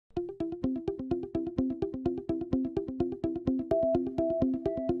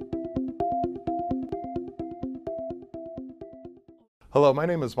Hello, my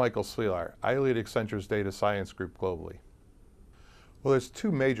name is Mickaël Svilar. I lead Accenture's data science group globally. Well, there's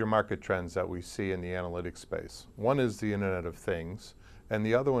two major market trends that we see in the analytics space. One is the Internet of Things, and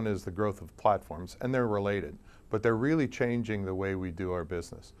the other one is the growth of platforms, and they're related, but they're really changing the way we do our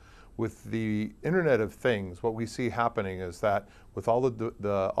business. With the Internet of Things, what we see happening is that with all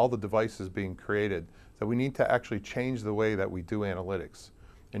the devices being created, that we need to actually change the way that we do analytics.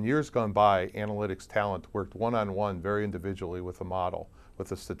 In years gone by, analytics talent worked one-on-one very individually with a model,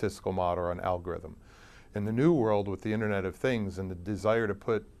 with a statistical model or an algorithm. In the new world with the Internet of Things and the desire to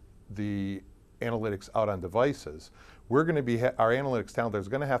put the analytics out on devices, our analytics talent is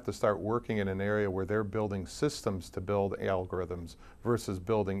going to have to start working in an area where they're building systems to build algorithms versus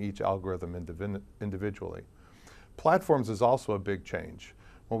building each algorithm individually. Platforms is also a big change.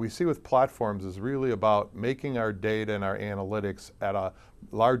 What we see with platforms is really about making our data and our analytics at a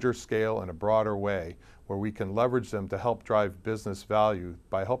larger scale and a broader way where we can leverage them to help drive business value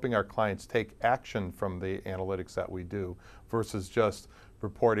by helping our clients take action from the analytics that we do versus just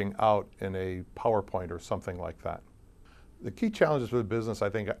reporting out in a PowerPoint or something like that. The key challenges for the business, I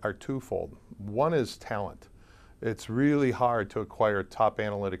think, are twofold. One is talent. It's really hard to acquire top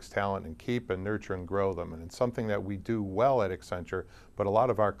analytics talent and keep and nurture and grow them. And it's something that we do well at Accenture, but a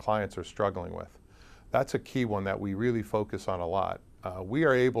lot of our clients are struggling with. That's a key one that we really focus on a lot. We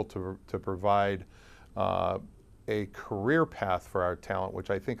are able to provide a career path for our talent,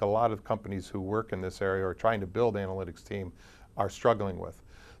 which I think a lot of companies who work in this area or trying to build analytics team are struggling with.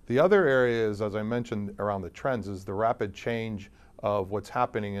 The other area is, as I mentioned around the trends, is the rapid change of what's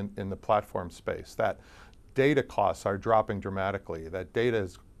happening in the platform space. That data costs are dropping dramatically. That data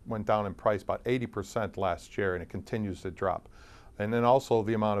went down in price about 80% last year, and it continues to drop. And then also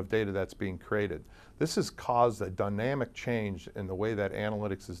the amount of data that's being created. This has caused a dynamic change in the way that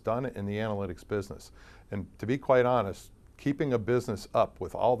analytics is done in the analytics business. And to be quite honest, keeping a business up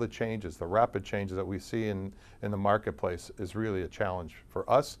with all the changes, the rapid changes that we see in the marketplace is really a challenge for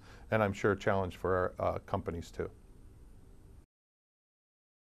us, and I'm sure a challenge for our companies too.